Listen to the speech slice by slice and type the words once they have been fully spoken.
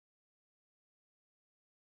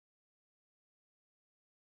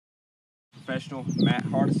professional Matt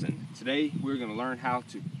Hardison. Today we're going to learn how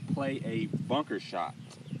to play a bunker shot.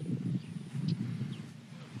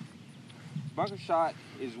 Bunker shot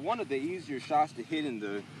is one of the easier shots to hit in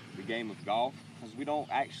the game of golf because we don't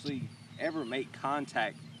actually ever make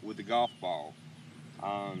contact with the golf ball.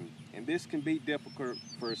 And this can be difficult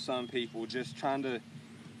for some people, just trying to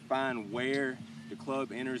find where the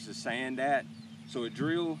club enters the sand at. So a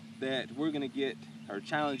drill that we're going to get or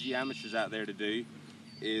challenge you amateurs out there to do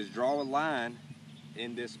is draw a line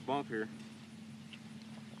in this bunker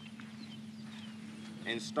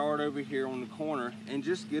and start over here on the corner and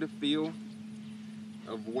just get a feel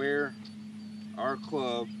of where our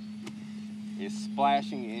club is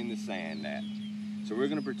splashing in the sand at. So we're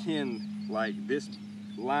going to pretend like this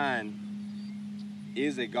line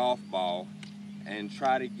is a golf ball and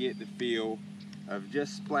try to get the feel of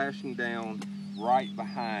just splashing down right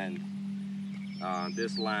behind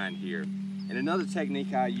this line here. And another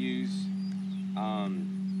technique I use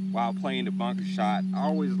while playing the bunker shot, I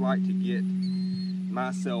always like to get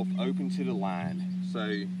myself open to the line.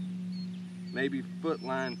 So maybe foot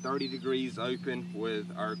line 30 degrees open with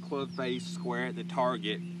our club face square at the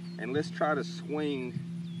target, and let's try to swing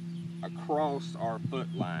across our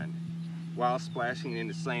foot line while splashing in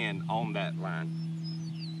the sand on that line.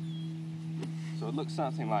 So it looks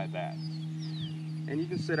something like that. And you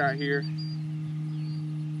can sit out here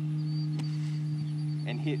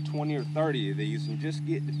and hit 20 or 30 of these and just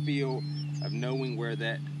get the feel of knowing where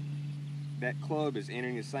that club is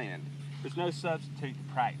entering the sand. There's no substitute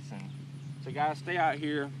to practicing. So guys, stay out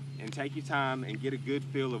here and take your time and get a good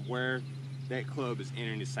feel of where that club is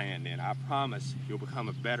entering the sand in. I promise you'll become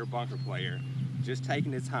a better bunker player just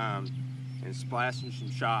taking the time and splashing some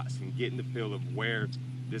shots and getting the feel of where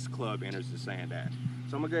this club enters the sand at.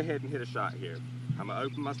 So I'm gonna go ahead and hit a shot here. I'm gonna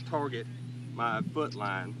open my target, my foot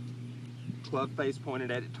line, club face pointed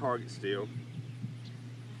at the target still.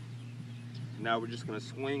 Now we're just gonna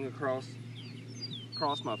swing across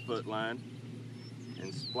my foot line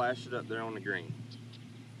and splash it up there on the green.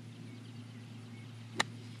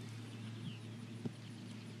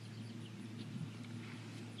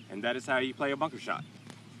 And that is how you play a bunker shot.